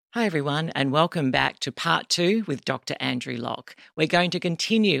Hi everyone, and welcome back to part 2 with Dr. Andrew Locke. We're going to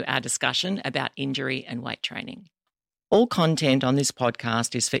continue our discussion about injury and weight training. All content on this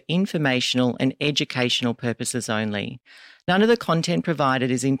podcast is for informational and educational purposes only. None of the content provided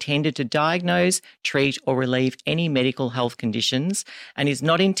is intended to diagnose, treat, or relieve any medical health conditions and is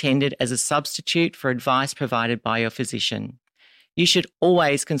not intended as a substitute for advice provided by your physician. You should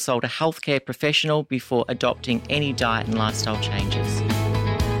always consult a healthcare professional before adopting any diet and lifestyle changes.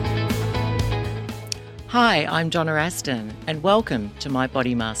 Hi, I'm Donna Aston, and welcome to my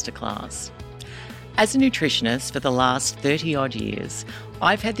Body Masterclass. As a nutritionist for the last 30-odd years,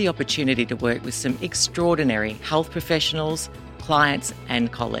 I've had the opportunity to work with some extraordinary health professionals, clients,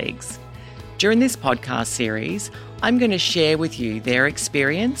 and colleagues. During this podcast series, I'm going to share with you their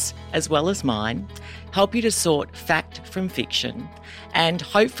experience, as well as mine, help you to sort fact from fiction, and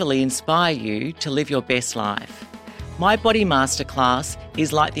hopefully inspire you to live your best life. My Body Masterclass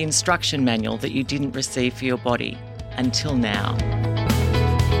is like the instruction manual that you didn't receive for your body until now.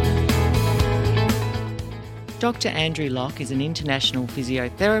 Dr. Andrew Locke is an international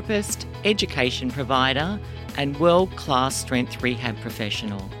physiotherapist, education provider, and world-class strength rehab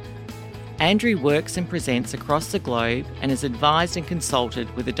professional. Andrew works and presents across the globe and has advised and consulted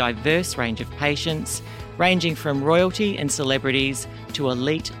with a diverse range of patients, ranging from royalty and celebrities to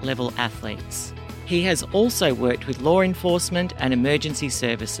elite-level athletes. He has also worked with law enforcement and emergency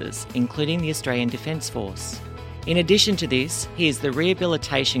services, including the Australian Defence Force. In addition to this, he is the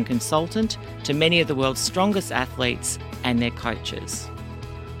rehabilitation consultant to many of the world's strongest athletes and their coaches.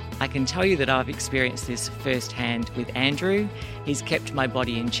 I can tell you that I've experienced this firsthand with Andrew. He's kept my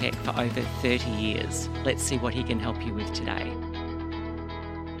body in check for over 30 years. Let's see what he can help you with today.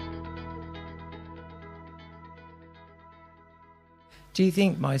 Do you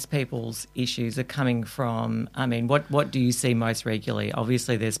think most people's issues are coming from, what do you see most regularly?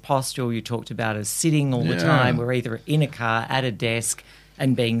 Obviously, there's posture. You talked about as sitting all the time. We're either in a car, at a desk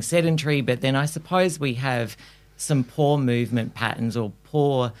and being sedentary. But then I suppose we have some poor movement patterns or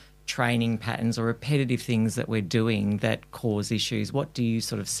poor training patterns or repetitive things that we're doing that cause issues. What do you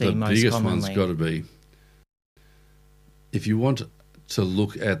sort of see most commonly? The biggest one's got to be, if you want to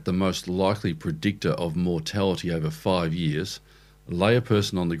look at the most likely predictor of mortality over 5 years, lay a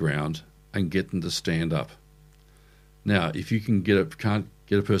person on the ground and get them to stand up. Now, if you can get a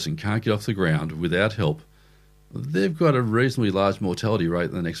person can't get off the ground without help, they've got a reasonably large mortality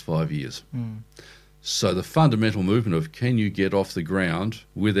rate in the next 5 years. So the fundamental movement of can you get off the ground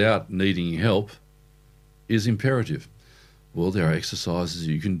without needing help is imperative. Well, there are exercises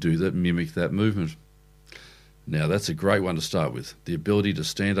you can do that mimic that movement. Now, that's a great one to start with, the ability to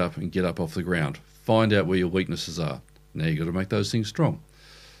stand up and get up off the ground. Find out where your weaknesses are. Now you've got to make those things strong.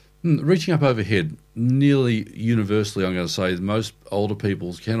 Reaching up overhead, nearly universally I'm going to say most older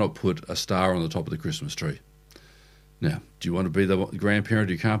people cannot put a star on the top of the Christmas tree. Now, do you want to be the grandparent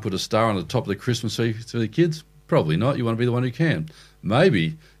who can't put a star on the top of the Christmas tree for the kids? Probably not. You want to be the one who can.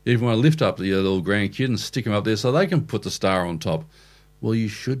 Maybe you even want to lift up the little grandkid and stick them up there so they can put the star on top. Well, you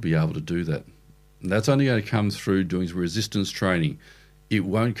should be able to do that. And that's only going to come through doing resistance training. It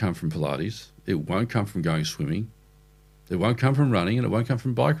won't come from Pilates. It won't come from going swimming. It won't come from running and it won't come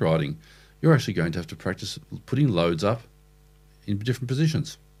from bike riding. You're actually going to have to practice putting loads up in different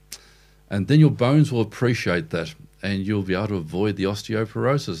positions. And then your bones will appreciate that and you'll be able to avoid the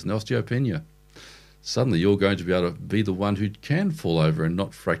osteoporosis and the osteopenia. Suddenly you're going to be able to be the one who can fall over and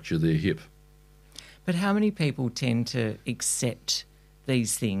not fracture their hip. But how many people tend to accept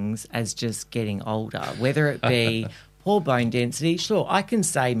these things as just getting older, whether it be poor bone density? Sure, I can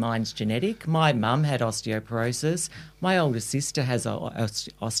say mine's genetic. My mum had osteoporosis. My older sister has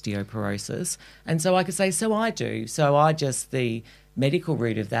osteoporosis. And so I could say, so I do. So the medical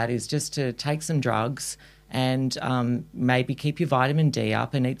route of that is just to take some drugs and maybe keep your vitamin D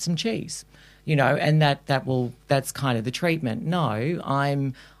up and eat some cheese, and that's kind of the treatment. No,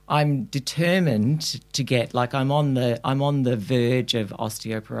 I'm determined to get, I'm on the verge of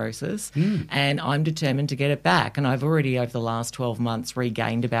osteoporosis and I'm determined to get it back. And I've already, over the last 12 months,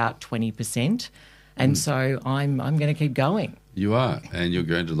 regained about 20%. And so I'm going to keep going. You are. And you're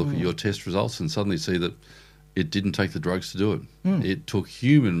going to look at your test results and suddenly see that it didn't take the drugs to do it. It took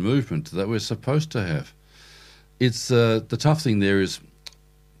human movement that we're supposed to have. It's the tough thing there is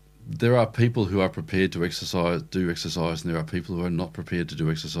there are people who are prepared to do exercise, and there are people who are not prepared to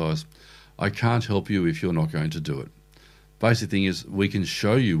do exercise. I can't help you if you're not going to do it. Basic thing is we can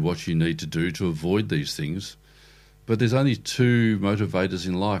show you what you need to do to avoid these things, but there's only two motivators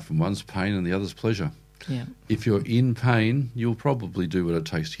in life, and one's pain and the other's pleasure. Yeah. If you're in pain, you'll probably do what it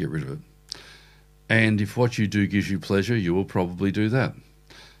takes to get rid of it. And if what you do gives you pleasure, you will probably do that.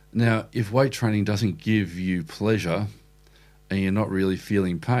 Now, if weight training doesn't give you pleasure and you're not really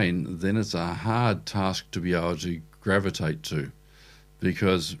feeling pain, then it's a hard task to be able to gravitate to,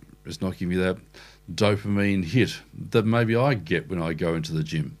 because it's not giving you that dopamine hit that maybe I get when I go into the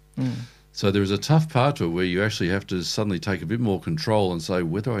gym. So there is a tough part to it where you actually have to suddenly take a bit more control and say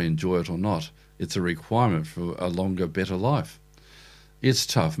whether I enjoy it or not. It's a requirement for a longer, better life. It's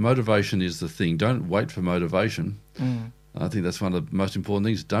tough. Motivation is the thing. Don't wait for motivation. I think that's one of the most important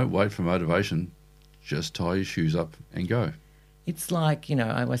things. Don't wait for motivation. Just tie your shoes up and go. It's like,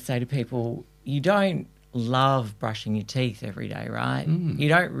 I always say to people, you don't love brushing your teeth every day, right? You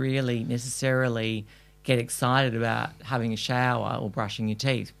don't really necessarily get excited about having a shower or brushing your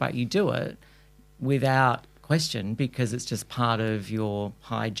teeth, but you do it without question because it's just part of your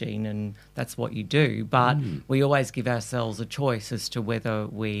hygiene and that's what you do. But we always give ourselves a choice as to whether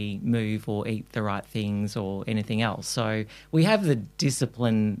we move or eat the right things or anything else. So we have the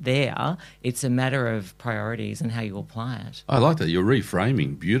discipline there. It's a matter of priorities and how you apply it. I like that. You're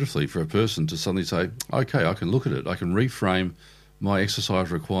reframing beautifully for a person to suddenly say, okay, I can look at it. I can reframe my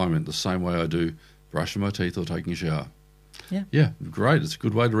exercise requirement the same way I do brushing my teeth or taking a shower. Yeah, great. It's a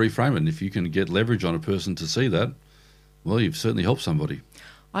good way to reframe it. And if you can get leverage on a person to see that, well, you've certainly helped somebody.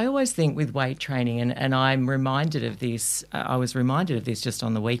 I always think with weight training, and I'm reminded of this, I was reminded of this just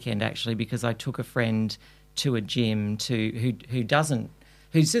on the weekend actually, because I took a friend to a gym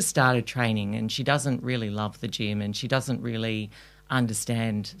who's just started training, and she doesn't really love the gym and she doesn't really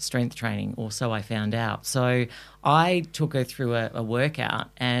understand strength training, or so I found out. So I took her through a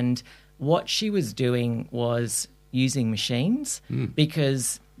workout, and what she was doing was using machines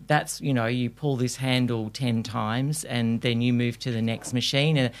because that's, you pull this handle 10 times and then you move to the next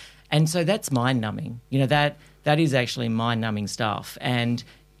machine. And so that's mind-numbing. That is actually mind-numbing stuff. And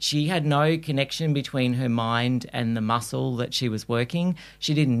she had no connection between her mind and the muscle that she was working.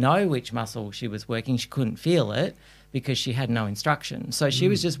 She didn't know which muscle she was working. She couldn't feel it because she had no instruction. So she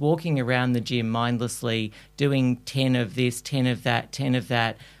was just walking around the gym mindlessly, doing 10 of this, 10 of that, 10 of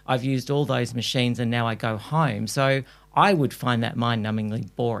that. I've used all those machines and now I go home. So I would find that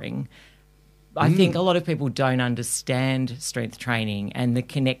mind-numbingly boring. I think a lot of people don't understand strength training and the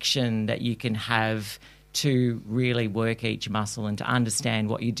connection that you can have to really work each muscle and to understand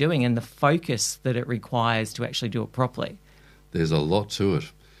what you're doing and the focus that it requires to actually do it properly. There's a lot to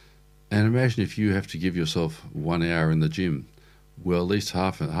it. And imagine if you have to give yourself 1 hour in the gym. Well, at least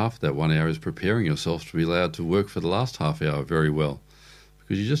half of that 1 hour is preparing yourself to be allowed to work for the last half hour very well.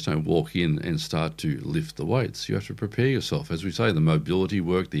 Because you just don't walk in and start to lift the weights. You have to prepare yourself. As we say, the mobility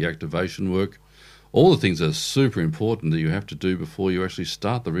work, the activation work, all the things are super important that you have to do before you actually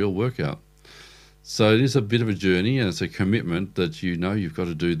start the real workout. So it is a bit of a journey, and it's a commitment that you've got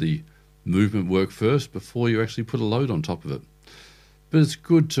to do the movement work first before you actually put a load on top of it. But it's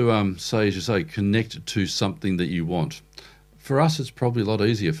good to, as you say, connect to something that you want. For us, it's probably a lot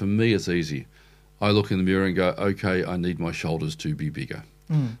easier. For me, it's easy. I look in the mirror and go, okay, I need my shoulders to be bigger.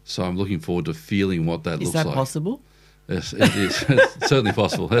 So I'm looking forward to feeling what that looks like. Is that possible? Yes, it is. It's certainly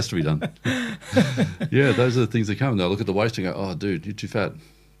possible. It has to be done. Yeah, those are the things that come. And I look at the waist and go, oh, dude, you're too fat.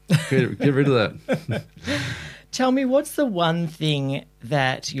 Get rid of that. Tell me, what's the one thing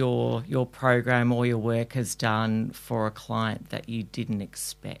that your program or your work has done for a client that you didn't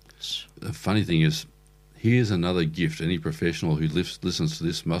expect? The funny thing is, here's another gift. Any professional who listens to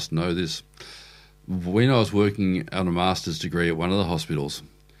this must know this. When I was working on a master's degree at one of the hospitals,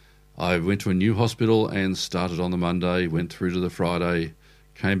 I went to a new hospital and started on the Monday, went through to the Friday,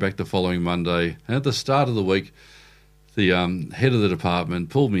 came back the following Monday. And at the start of the week, the head of the department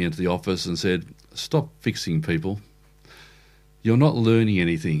pulled me into the office and said, stop fixing people. You're not learning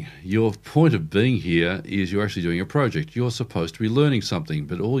anything. Your point of being here is you're actually doing a project. You're supposed to be learning something,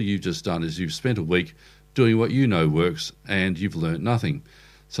 but all you've just done is you've spent a week doing what you know works and you've learnt nothing.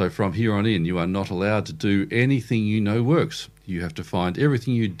 So from here on in, you are not allowed to do anything you know works. You have to find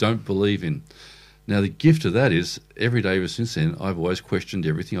everything you don't believe in. Now, the gift of that is every day ever since then, I've always questioned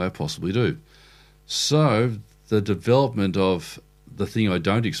everything I possibly do. So the development of the thing I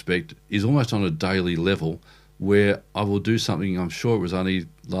don't expect is almost on a daily level where I will do something. I'm sure it was only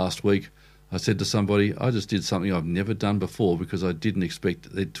last week. I said to somebody, I just did something I've never done before because I didn't expect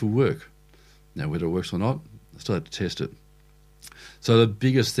it to work. Now, whether it works or not, I still have to test it. So the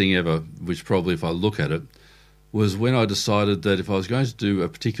biggest thing ever, which probably if I look at it, was when I decided that if I was going to do a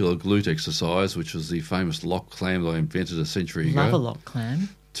particular glute exercise, which was the famous lock clam that I invented a century ago. Love a lock clam.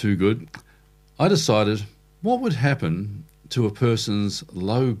 Too good. I decided what would happen to a person's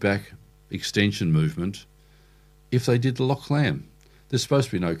low back extension movement if they did the lock clam. There's supposed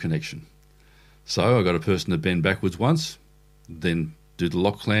to be no connection. So I got a person to bend backwards once, then did the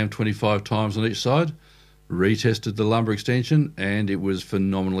lock clamp 25 times on each side, retested the lumbar extension, and it was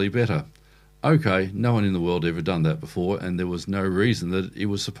phenomenally better. Okay, no one in the world ever done that before, and there was no reason that it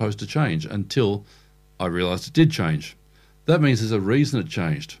was supposed to change until I realised it did change. That means there's a reason it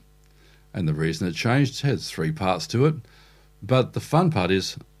changed. And the reason it changed has 3 parts to it. But the fun part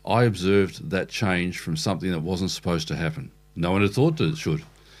is I observed that change from something that wasn't supposed to happen. No one had thought that it should.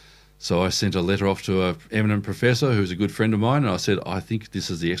 So I sent a letter off to an eminent professor who's a good friend of mine, and I said, I think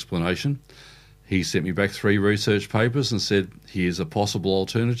this is the explanation. He sent me back 3 research papers and said, here's a possible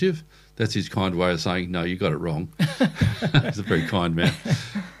alternative. That's his kind way of saying, no, you got it wrong. He's a very kind man.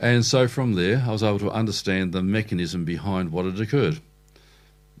 And so from there, I was able to understand the mechanism behind what had occurred.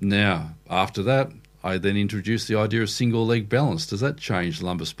 Now, after that, I then introduced the idea of single leg balance. Does that change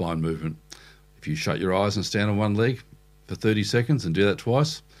lumbar spine movement? If you shut your eyes and stand on one leg for 30 seconds and do that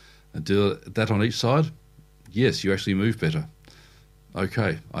twice, and do that on each side, yes, you actually move better.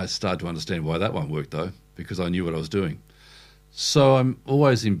 Okay, I started to understand why that one worked though, because I knew what I was doing. So I'm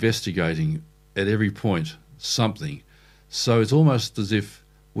always investigating at every point something. So it's almost as if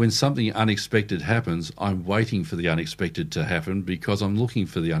when something unexpected happens, I'm waiting for the unexpected to happen because I'm looking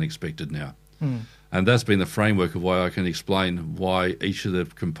for the unexpected now. And that's been the framework of why I can explain why each of the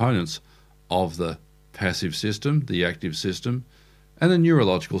components of the passive system, the active system, and the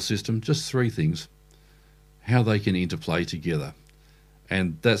neurological system, just 3 things, how they can interplay together.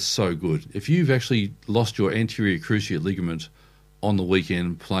 And that's so good. If you've actually lost your anterior cruciate ligament on the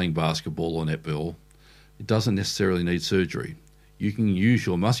weekend playing basketball or netball, it doesn't necessarily need surgery. You can use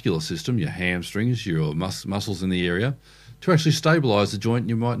your muscular system, your hamstrings, your muscles in the area, to actually stabilise the joint.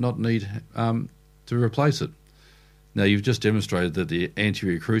 You might not need to replace it. Now, you've just demonstrated that the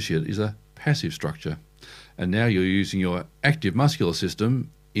anterior cruciate is a passive structure, and now you're using your active muscular system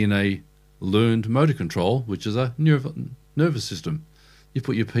in a learned motor control, which is a nervous system. You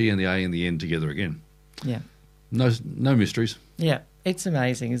put your P and the A and the N together again. Yeah. No mysteries. Yeah, it's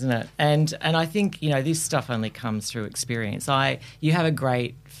amazing, isn't it? And I think, this stuff only comes through experience. You have a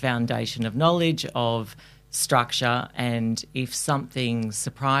great foundation of knowledge, of structure, and if something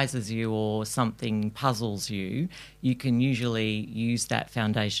surprises you or something puzzles you, you can usually use that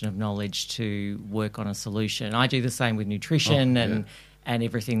foundation of knowledge to work on a solution. I do the same with nutrition and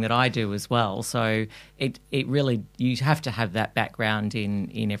everything that I do as well. So it really, you have to have that background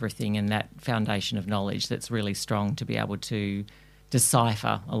in everything and that foundation of knowledge that's really strong to be able to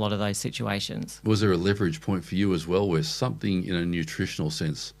decipher a lot of those situations. Was there a leverage point for you as well where something in a nutritional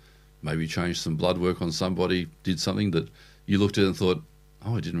sense, maybe changed some blood work on somebody, did something that you looked at and thought,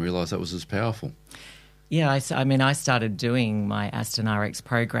 oh, I didn't realise that was as powerful? Yeah, I started doing my Aston RX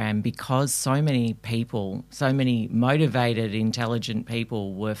program because so many people, so many motivated, intelligent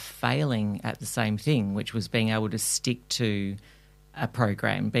people were failing at the same thing, which was being able to stick to a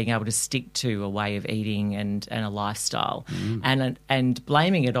program, being able to stick to a way of eating and a lifestyle, and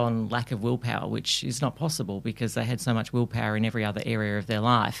blaming it on lack of willpower, which is not possible because they had so much willpower in every other area of their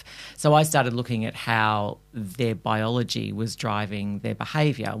life. So I started looking at how their biology was driving their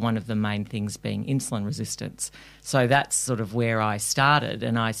behaviour, one of the main things being insulin resistance. So that's sort of where I started,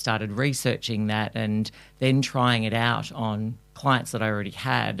 and I started researching that and then trying it out on clients that I already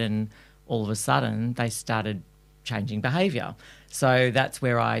had, and all of a sudden they started changing behaviour. So that's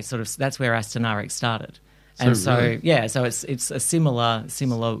where Aston RX started. And so it's a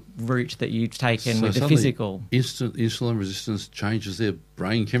similar route that you've taken with the physical. Instant insulin resistance changes their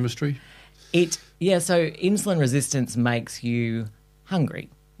brain chemistry? So insulin resistance makes you hungry,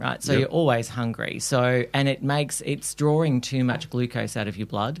 right? So you're always hungry. So, and it's drawing too much glucose out of your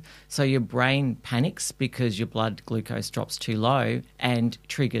blood. So your brain panics because your blood glucose drops too low and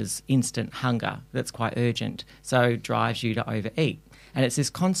triggers instant hunger that's quite urgent. So it drives you to overeat. And it's this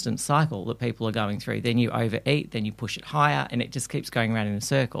constant cycle that people are going through. Then you overeat, then you push it higher, and it just keeps going around in a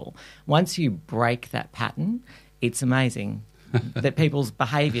circle. Once you break that pattern, it's amazing that people's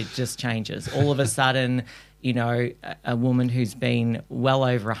behaviour just changes. All of a sudden, a woman who's been well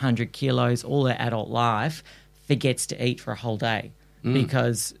over 100 kilos all her adult life forgets to eat for a whole day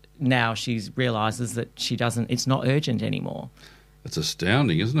because now she realises that it's not urgent anymore. It's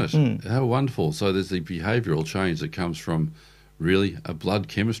astounding, isn't it? How wonderful. So there's the behavioural change that comes from really a blood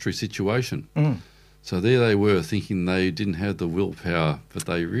chemistry situation. So there they were thinking they didn't have the willpower, but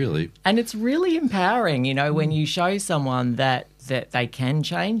they really... And it's really empowering, when you show someone that they can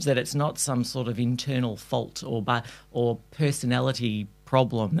change, that it's not some sort of internal fault or personality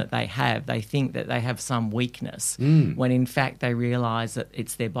problem that they have. They think that they have some weakness when in fact they realise that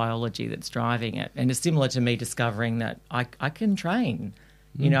it's their biology that's driving it. And it's similar to me discovering that I can train.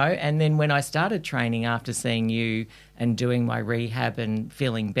 you know. And then when I started training after seeing you and doing my rehab and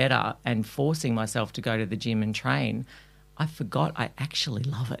feeling better and forcing myself to go to the gym and train, I forgot I actually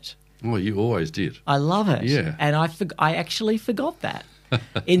love it. Well, you always did. I love it. Yeah. And I actually forgot that.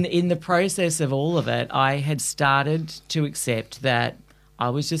 In the process of all of it, I had started to accept that I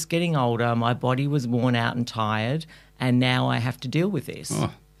was just getting older, my body was worn out and tired, and now I have to deal with this.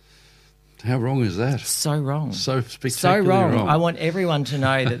 Oh, how wrong is that? So wrong. So spectacularly wrong. I want everyone to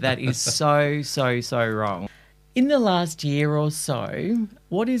know that is so, so, so wrong. In the last year or so,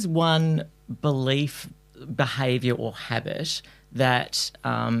 what is one belief, behaviour or habit that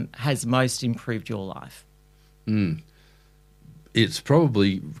has most improved your life? It's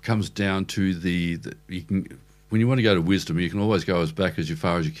probably comes down to when you want to go to wisdom, you can always go as back as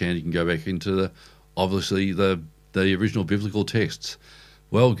far as you can. You can go back into the original biblical texts.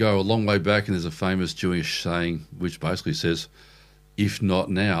 Well, go a long way back, and there's a famous Jewish saying which basically says, "If not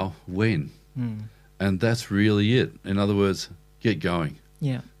now, when?" And that's really it. In other words, get going.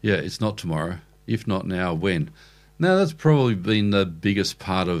 Yeah. Yeah, it's not tomorrow. If not now, when? Now, that's probably been the biggest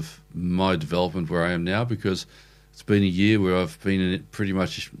part of my development where I am now, because it's been a year where I've been in pretty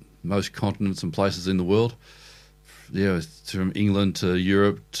much most continents and places in the world. Yeah, from England to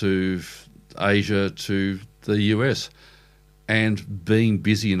Europe to Asia to the US. And being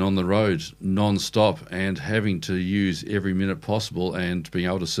busy and on the road non-stop and having to use every minute possible and being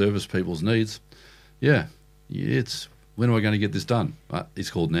able to service people's needs. Yeah, it's when am I going to get this done? It's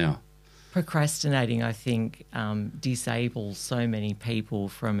called now. Procrastinating, I think, disables so many people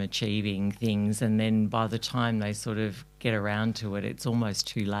from achieving things, and then by the time they sort of get around to it, it's almost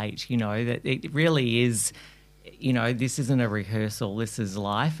too late, you know, that it really is, you know, this isn't a rehearsal, this is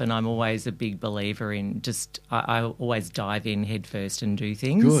life, and I'm always a big believer in I always dive in head first and do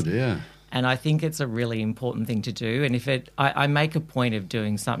things. Good, yeah. And I think it's a really important thing to do. And I make a point of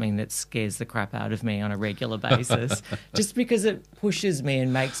doing something that scares the crap out of me on a regular basis, just because it pushes me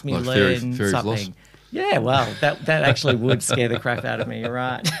and makes me learn fairy something. floss. Yeah, well, that actually would scare the crap out of me. You're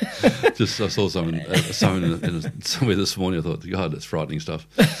right. I saw something somewhere this morning. I thought, God, that's frightening stuff.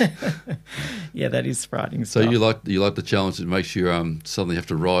 Yeah, that is frightening So stuff. you like the challenge that makes you suddenly have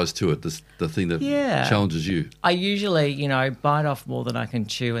to rise to it. The thing that challenges you. I usually, you know, bite off more than I can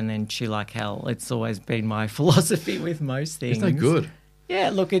chew, and then chew like hell. It's always been my philosophy with most things. Isn't that good?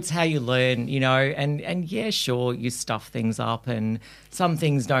 Yeah, look, it's how you learn, you know, and yeah, sure, you stuff things up, and some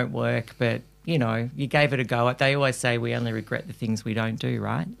things don't work, but you know, you gave it a go. They always say we only regret the things we don't do,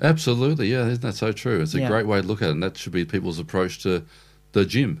 right? Absolutely, yeah. Isn't that so true? It's a great way to look at it, and that should be people's approach to the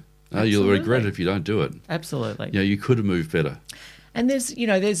gym. You'll regret it if you don't do it. Absolutely. You could have moved better. And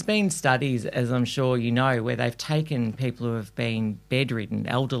there's been studies, as I'm sure you know, where they've taken people who have been bedridden,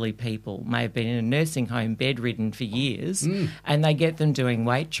 elderly people, may have been in a nursing home bedridden for years, and they get them doing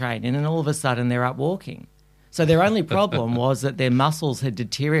weight training, and all of a sudden they're up walking. So their only problem was that their muscles had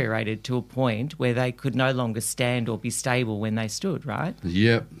deteriorated to a point where they could no longer stand or be stable when they stood, right?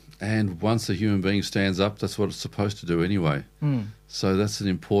 Yep. And once a human being stands up, that's what it's supposed to do anyway. So that's an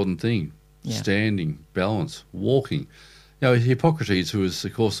important thing. Yeah. Standing, balance, walking. You know, Hippocrates, who is,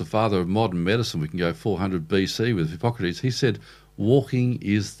 of course, the father of modern medicine, we can go 400 BC with Hippocrates, he said, walking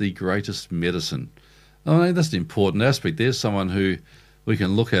is the greatest medicine. I mean, that's an important aspect. There's someone who we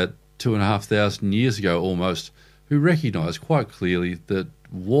can look at 2,500 years ago almost, who recognised quite clearly that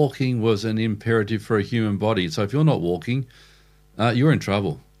walking was an imperative for a human body. So if you're not walking, you're in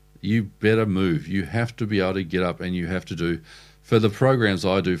trouble. You better move. You have to be able to get up, and you have to do. For the programs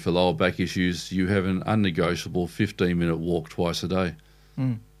I do for lower back issues, you have an unnegotiable 15-minute walk twice a day.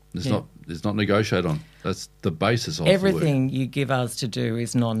 It's not negotiated on. That's the basis of everything you give us to do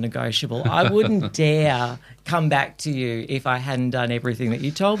is non-negotiable. I wouldn't dare come back to you if I hadn't done everything that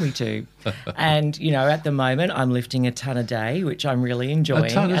you told me to. And, you know, at the moment I'm lifting a ton a day, which I'm really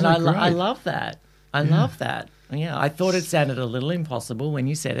enjoying. And I love that. I love that. Yeah, I thought it sounded a little impossible when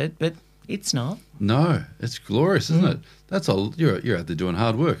you said it, but it's not. No, it's glorious, isn't it? That's all. You're out there doing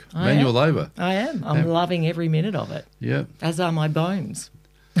hard work, manual labour. I am. I'm loving every minute of it. Yeah. As are my bones.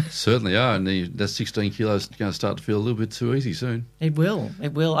 Certainly are, and that 16 kilos is going to start to feel a little bit too easy soon. It will.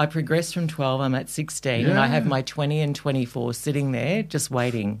 It will. I progressed from 12, I'm at 16, and I have my 20 and 24 sitting there just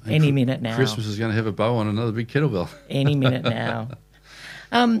waiting any minute now. Christmas is going to have a bow on another big kettlebell. Any minute now.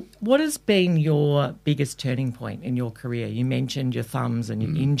 What has been your biggest turning point in your career? You mentioned your thumbs and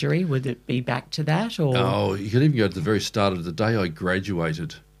your injury. Would it be back to that? Or? Oh, you could even go to the very start of the day I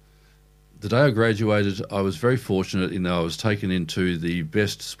graduated. The day I graduated, I was very fortunate in that I was taken into the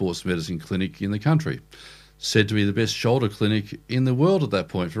best sports medicine clinic in the country, said to be the best shoulder clinic in the world at that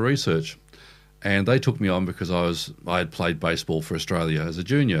point for research. And they took me on because I had played baseball for Australia as a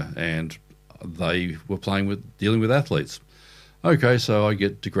junior, and they were dealing with athletes. Okay, so I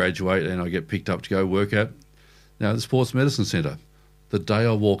get to graduate and I get picked up to go work at the Sports Medicine Centre. The day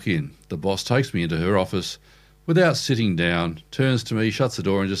I walk in, the boss takes me into her office without sitting down, turns to me, shuts the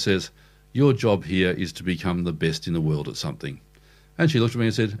door and just says, "Your job here is to become the best in the world at something." And she looked at me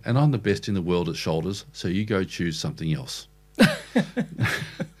and said, "And I'm the best in the world at shoulders, so you go choose something else."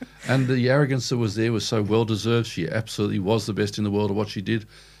 And the arrogance that was there was so well-deserved. She absolutely was the best in the world at what she did,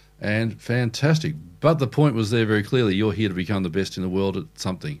 and fantastic. But the point was there very clearly, you're here to become the best in the world at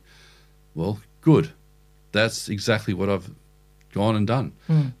something. Well, good. That's exactly what I've gone and done.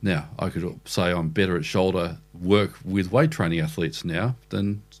 Now, I could say I'm better at shoulder work with weight training athletes now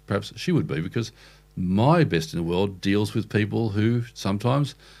than perhaps she would be, because my best in the world deals with people who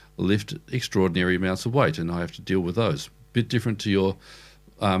sometimes lift extraordinary amounts of weight, and I have to deal with those. Bit different to your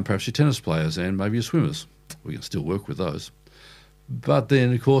perhaps your tennis players and maybe your swimmers. We can still work with those. But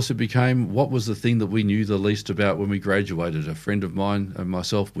then, of course, it became, what was the thing that we knew the least about when we graduated? A friend of mine and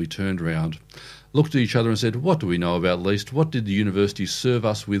myself, we turned around, looked at each other and said, what do we know about least? What did the university serve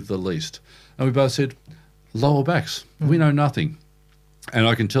us with the least? And we both said, lower backs. We know nothing. And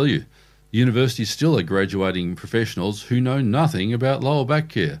I can tell you, universities still are graduating professionals who know nothing about lower back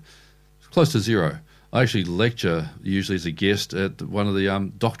care. It's close to zero. I actually lecture, usually as a guest, at one of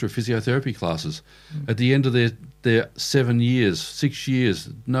the Doctor of Physiotherapy classes. At the end of their 7 years, 6 years,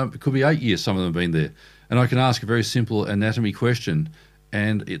 no, it could be 8 years, some of them have been there. And I can ask a very simple anatomy question,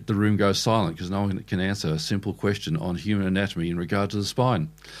 and the room goes silent because no one can answer a simple question on human anatomy in regard to the spine.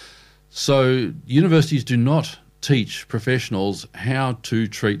 So universities do not teach professionals how to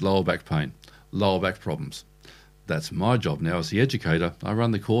treat lower back pain, lower back problems. That's my job now as the educator. I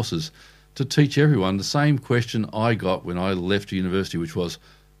run the courses to teach everyone the same question I got when I left university, which was,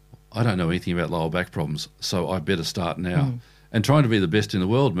 I don't know anything about lower back problems, so I better start now. And trying to be the best in the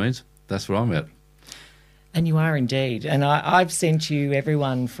world means that's what I'm at. And you are indeed. And I've sent you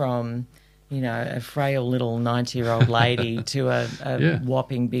everyone from, a frail little 90-year-old lady to a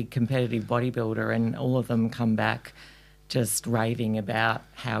whopping big competitive bodybuilder, and all of them come back just raving about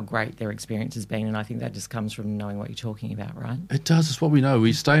how great their experience has been. And I think that just comes from knowing what you're talking about, right? It does. It's what we know.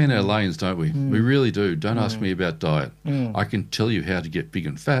 We stay in our lanes, don't we? We really do. Don't ask me about diet. I can tell you how to get big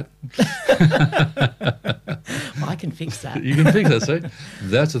and fat. Well, I can fix that. You can fix that, see?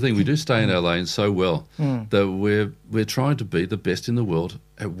 That's the thing. We do stay in our lanes so well that we're trying to be the best in the world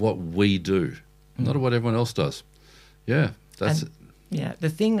at what we do, not at what everyone else does. Yeah, that's it. Yeah, the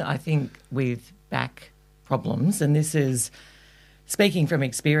thing I think with back problems, and this is speaking from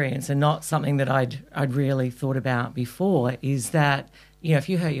experience and not something that I'd really thought about before, is that if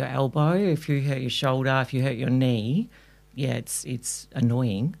you hurt your elbow, if you hurt your shoulder, if you hurt your knee, it's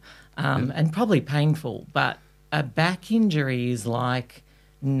annoying and probably painful, but a back injury is like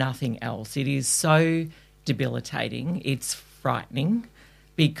nothing else. It is so debilitating, it's frightening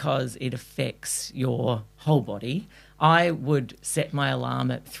because it affects your whole body. I would set my alarm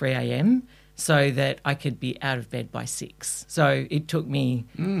at 3 a.m. so that I could be out of bed by 6. So it took me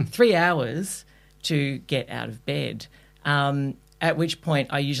 3 hours to get out of bed, at which point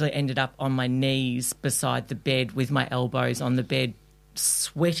I usually ended up on my knees beside the bed with my elbows on the bed,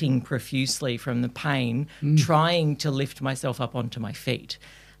 sweating profusely from the pain, trying to lift myself up onto my feet.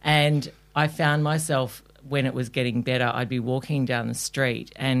 And I found myself, when it was getting better, I'd be walking down the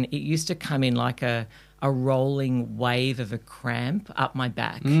street and it used to come in like a rolling wave of a cramp up my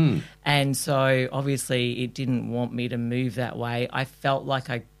back. And so obviously it didn't want me to move that way. I felt like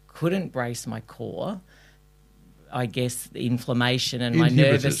I couldn't brace my core. I guess the inflammation and my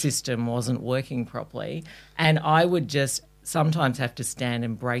nervous system wasn't working properly. And I would just sometimes have to stand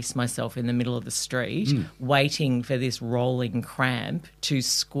and brace myself in the middle of the street, waiting for this rolling cramp to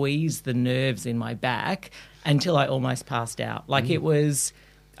squeeze the nerves in my back until I almost passed out. Like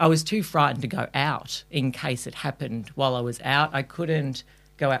I was too frightened to go out in case it happened while I was out. I couldn't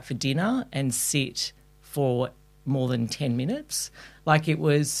go out for dinner and sit for more than 10 minutes. Like, it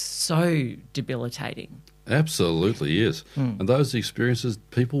was so debilitating. Absolutely is. And those experiences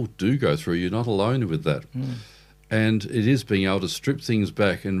people do go through. You're not alone with that. And it is being able to strip things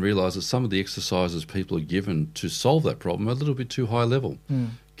back and realise that some of the exercises people are given to solve that problem are a little bit too high level.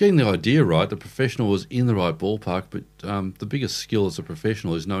 Getting the idea right, the professional was in the right ballpark, but the biggest skill as a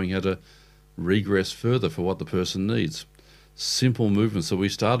professional is knowing how to regress further for what the person needs. Simple movements that we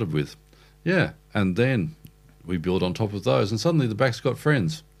started with. Yeah, and then we build on top of those, and suddenly the back's got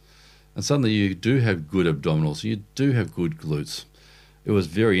friends. And suddenly you do have good abdominals, you do have good glutes. It was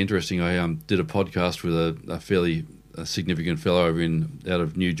very interesting. I did a podcast with a fairly significant fellow out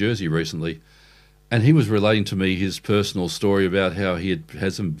of New Jersey recently, And he was relating to me his personal story about how he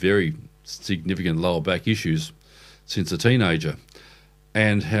had some very significant lower back issues since a teenager,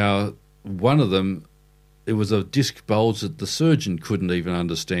 and how one of them, it was a disc bulge that the surgeon couldn't even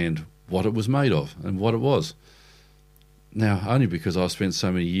understand what it was made of and what it was. Now, only because I spent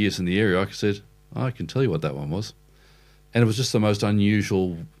so many years in the area, I said, I can tell you what that one was. And it was just the most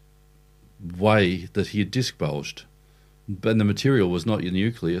unusual way that he had disc bulged. But the material was not your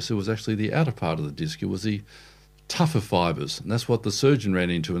nucleus, it was actually the outer part of the disc. It was the tougher fibres. And that's what the surgeon ran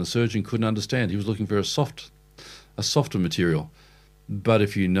into, and the surgeon couldn't understand. He was looking for a softer material. But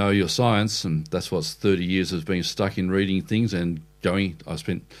if you know your science, and that's what's 30 years of being stuck in reading things and going, I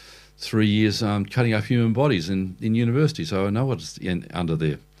spent 3 years cutting up human bodies in university, so I know what's under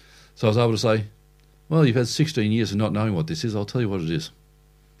there. So I was able to say, well, you've had 16 years of not knowing what this is, I'll tell you what it is.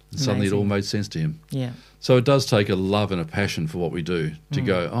 And suddenly it all made sense to him. Yeah. So it does take a love and a passion for what we do to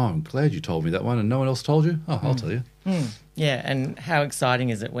go, oh, I'm glad you told me that one and no one else told you. Oh, I'll tell you. Yeah, and how exciting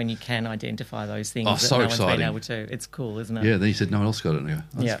is it when you can identify those things that so no exciting. one's been able to? It's cool, isn't it? Yeah, then he said no one else got it. And I go,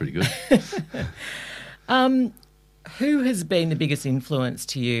 that's pretty good. Who has been the biggest influence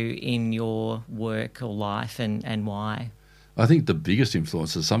to you in your work or life, and why? I think the biggest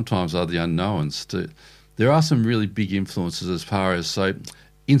influences sometimes are the unknowns. There are some really big influences as far as, say,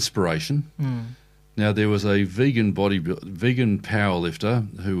 inspiration. Now, there was a vegan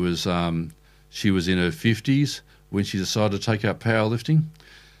powerlifter who was, she was in her 50s when she decided to take up powerlifting.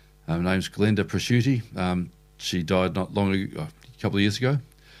 Her name's Glenda Prosciutti. She died not long ago, a couple of years ago.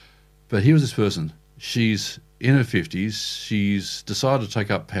 But here was this person. She's in her 50s. She's decided to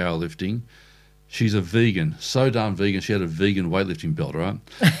take up powerlifting. She's a vegan, so darn vegan. She had a vegan weightlifting belt, right?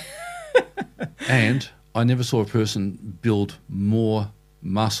 And I never saw a person build more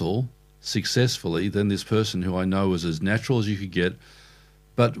muscle successfully than this person, who I know was as natural as you could get.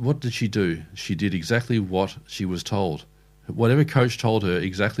 But what did she do? She did exactly what she was told. Whatever coach told her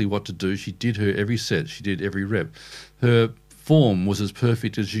exactly what to do, she did her every set. She did every rep. Her form was as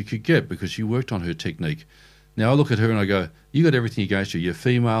perfect as you could get because she worked on her technique. Now I look at her and I go, you got everything against you. You're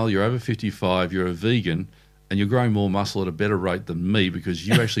female, you're over 55, you're a vegan, and you're growing more muscle at a better rate than me because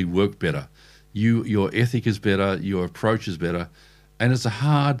you actually work better. Your ethic is better, your approach is better, and it's a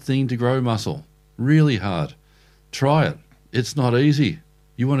hard thing to grow muscle. Really hard. Try it. It's not easy.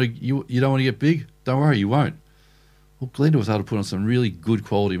 You don't want to get big? Don't worry, you won't. Well, Glenda was able to put on some really good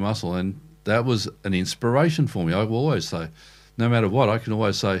quality muscle, and that was an inspiration for me. I will always say, no matter what, I can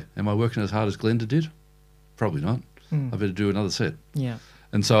always say, am I working as hard as Glenda did? Probably not. I better do another set. Yeah.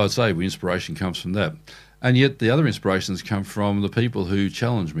 And so I'd say inspiration comes from that. And yet the other inspirations come from the people who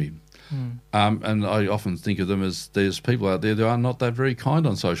challenge me. And I often think of them as there's people out there that are not that very kind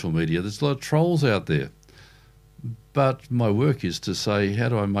on social media. There's a lot of trolls out there. But my work is to say, how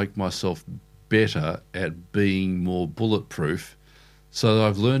do I make myself better at being more bulletproof so that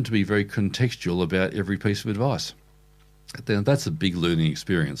I've learned to be very contextual about every piece of advice. Then that's a big learning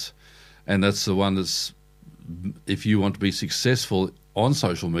experience. And that's the one that's, if you want to be successful on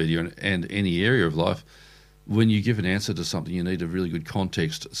social media and any area of life, when you give an answer to something, you need a really good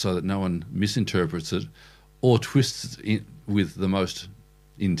context so that no one misinterprets it or twists it with the most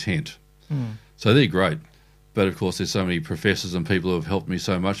intent. So they're great. But, of course, there's so many professors and people who have helped me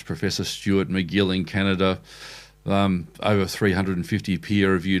so much. Professor Stuart McGill in Canada, over 350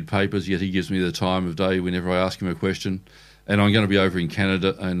 peer-reviewed papers, yet he gives me the time of day whenever I ask him a question. And I'm going to be over in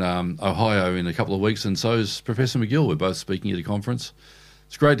Canada and Ohio in a couple of weeks, and so is Professor McGill. We're both speaking at a conference.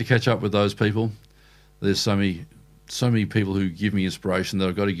 It's great to catch up with those people. There's so many people who give me inspiration that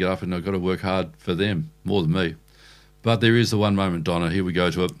I've got to get up and I've got to work hard for them, more than me. But there is the one moment, Donna. Here we go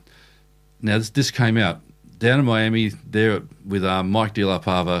to it. Now, this came out down in Miami, there with Mike De La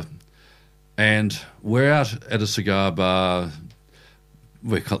Pava, and we're out at a cigar bar.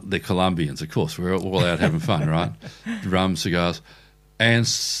 They're Colombians, of course. We're all out having fun, right? Rum, cigars. And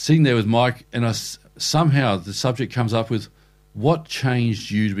sitting there with Mike, and somehow the subject comes up with, what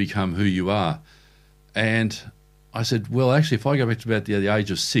changed you to become who you are? And I said, well, actually, if I go back to about the age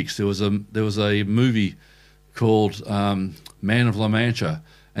of 6, there was a movie called Man of La Mancha,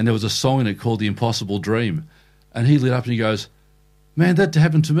 and there was a song in it called The Impossible Dream. And he lit up and he goes, man, that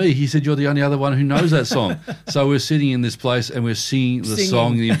happened to me. He said, you're the only other one who knows that song. So we're sitting in this place and we're singing the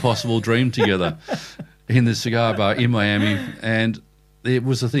song The Impossible Dream together in the cigar bar in Miami. And it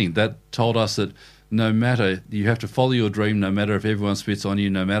was the thing that told us that no matter, you have to follow your dream, no matter if everyone spits on you,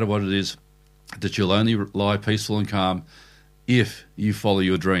 no matter what it is, that you'll only lie peaceful and calm if you follow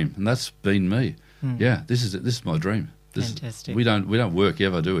your dream. And that's been me. Yeah, this is my dream. Fantastic. We don't work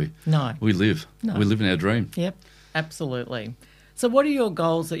ever, do we? No. We live. No. We live in our dream. Yep, absolutely. So what are your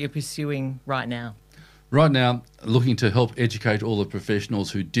goals that you're pursuing right now? Right now, looking to help educate all the professionals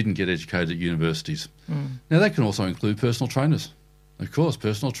who didn't get educated at universities. Now, that can also include personal trainers. Of course,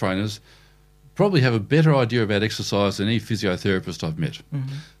 personal trainers probably have a better idea about exercise than any physiotherapist I've met.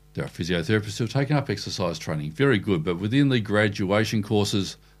 There are physiotherapists who have taken up exercise training, very good, but within the graduation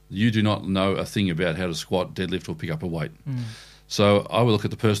courses, you do not know a thing about how to squat, deadlift or pick up a weight. So I will look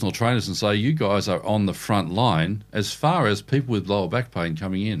at the personal trainers and say, you guys are on the front line as far as people with lower back pain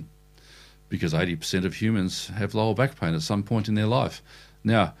coming in, because 80% of humans have lower back pain at some point in their life.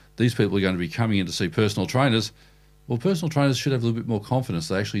 Now, these people are going to be coming in to see personal trainers. Well, personal trainers should have a little bit more confidence.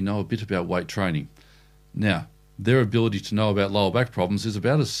 They actually know a bit about weight training. Now, their ability to know about lower back problems is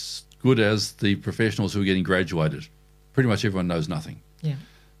about as good as the professionals who are getting graduated. Pretty much everyone knows nothing. Yeah.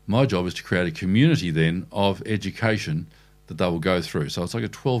 My job is to create a community then of education that they will go through. So it's like a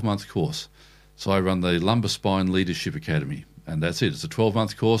 12-month course. So I run the Lumbar Spine Leadership Academy, and that's it. It's a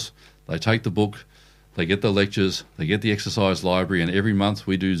 12-month course. They take the book, they get the lectures, they get the exercise library, and every month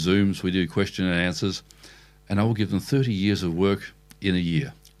we do Zooms, we do question and answers, and I will give them 30 years of work in a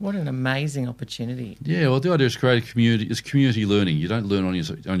year. What an amazing opportunity. Yeah, well, the idea is to create a community. It's community learning. You don't learn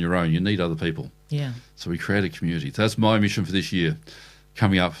on your own. You need other people. Yeah. So we create a community. That's my mission for this year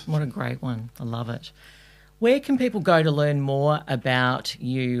coming up. What a great one. I love it. Where can people go to learn more about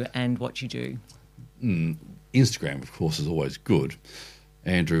you and what you do? Instagram, of course, is always good.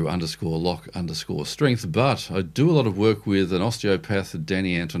 Andrew_Lock_strength. But I do a lot of work with an osteopath,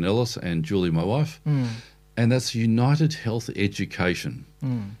 Danny Antonellis, and Julie, my wife. And that's United Health Education.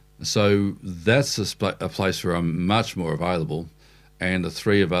 So that's a place where I'm much more available. And the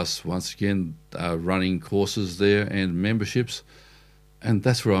three of us, once again, are running courses there and memberships. And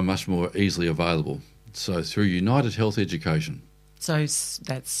that's where I'm much more easily available. So through United Health Education. So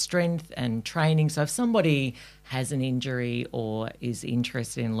that's strength and training. So if somebody has an injury or is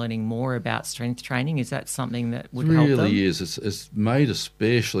interested in learning more about strength training, is that something that would help them? It really is. It's made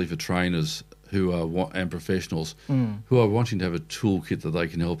especially for trainers who are and professionals who are wanting to have a toolkit that they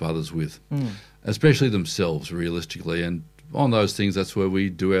can help others with, especially themselves, realistically. And on those things, that's where we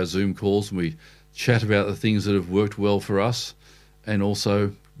do our Zoom calls and we chat about the things that have worked well for us, and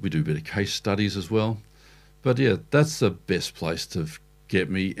also we do a bit of case studies as well. But yeah, that's the best place to get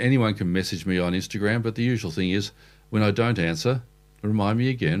me. Anyone can message me on Instagram, but the usual thing is when I don't answer, remind me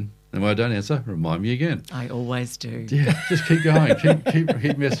again. And when I don't answer, remind me again. I always do. Yeah, just keep going. keep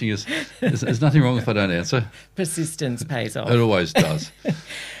messaging us. There's nothing wrong if I don't answer. Persistence pays off. It always does.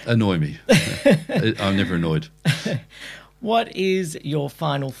 Annoy me. I'm never annoyed. What is your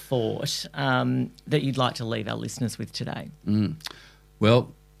final thought that you'd like to leave our listeners with today?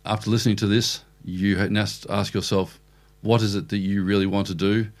 Well, after listening to this, you must ask yourself, what is it that you really want to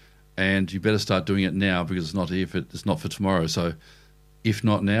do? And you better start doing it now, because it's not for tomorrow. So if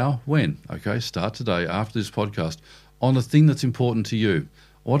not now, when? Okay, start today after this podcast on the thing that's important to you.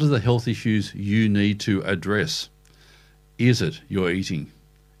 What are the health issues you need to address? Is it your eating?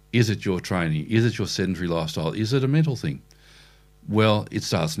 Is it your training? Is it your sedentary lifestyle? Is it a mental thing? Well, it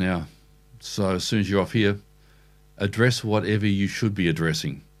starts now. So as soon as you're off here, address whatever you should be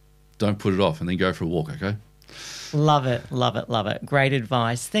addressing. Don't put it off and then go for a walk, okay? Love it, love it, love it. Great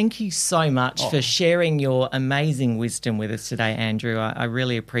advice. Thank you so much for sharing your amazing wisdom with us today, Andrew. I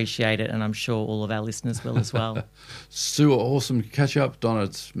really appreciate it, and I'm sure all of our listeners will as well. Sue, awesome to catch up, Donna.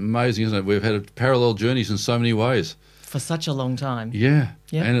 It's amazing, isn't it? We've had parallel journeys in so many ways. For such a long time. Yeah,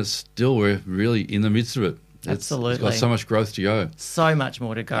 and we're really in the midst of it. Absolutely. It's got so much growth to go. So much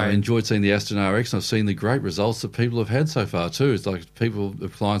more to go. I enjoyed seeing the Aston RX, and I've seen the great results that people have had so far too. It's like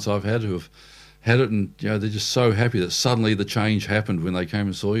the clients I've had who have had it, and they're just so happy that suddenly the change happened when they came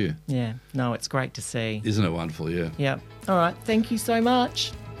and saw you. Yeah, no, it's great to see. Isn't it wonderful? Yeah. Yep. All right. Thank you so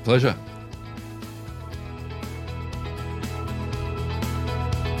much. Pleasure.